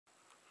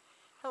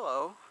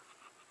Hello.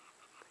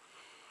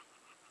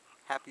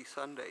 Happy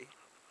Sunday.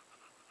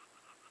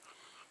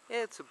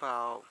 It's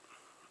about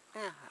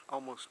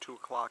almost 2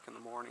 o'clock in the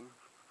morning.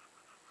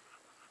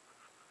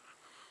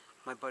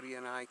 My buddy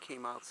and I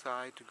came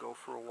outside to go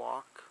for a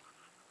walk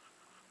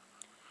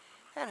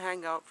and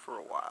hang out for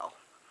a while.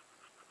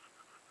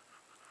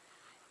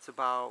 It's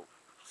about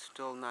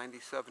still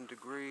 97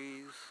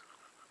 degrees.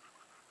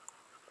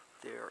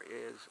 There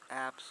is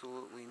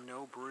absolutely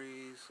no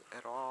breeze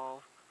at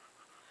all.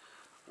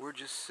 We're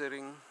just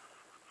sitting.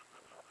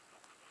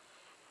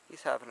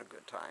 He's having a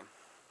good time.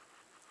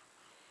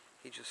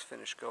 He just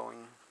finished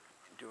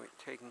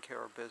taking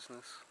care of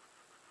business.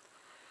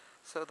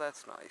 So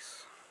that's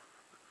nice.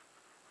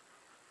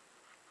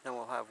 Then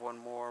we'll have one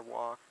more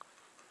walk,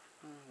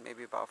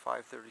 maybe about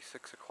 5:30,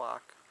 6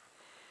 o'clock.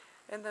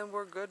 And then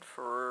we're good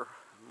for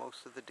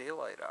most of the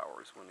daylight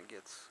hours when it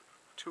gets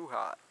too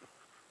hot.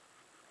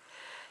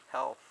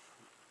 Hell,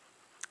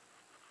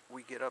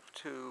 we get up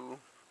to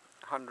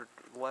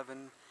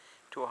 111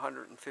 to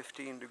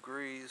 115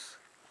 degrees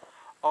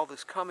all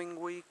this coming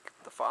week,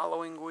 the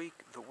following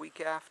week, the week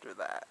after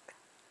that.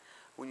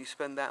 When you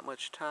spend that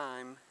much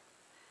time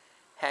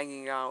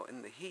hanging out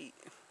in the heat,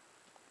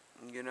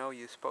 you know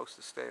you're supposed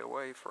to stay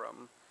away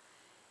from.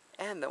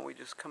 And then we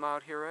just come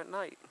out here at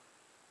night.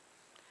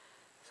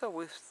 So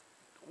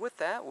with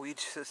that, we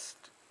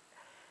just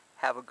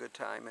have a good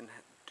time and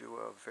do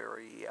a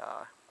very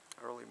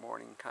early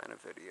morning kind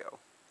of video.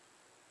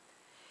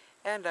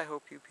 And I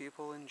hope you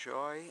people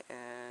enjoy,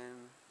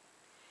 and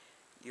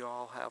you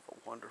all have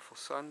a wonderful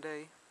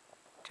Sunday.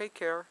 Take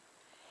care,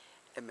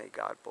 and may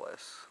God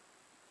bless.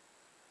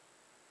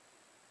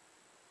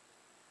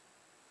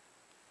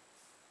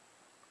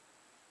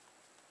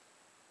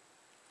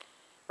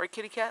 Right,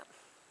 kitty cat?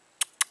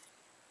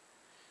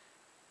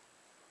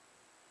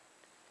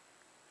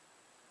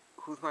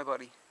 Who's my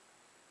buddy?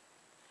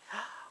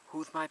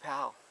 Who's my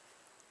pal?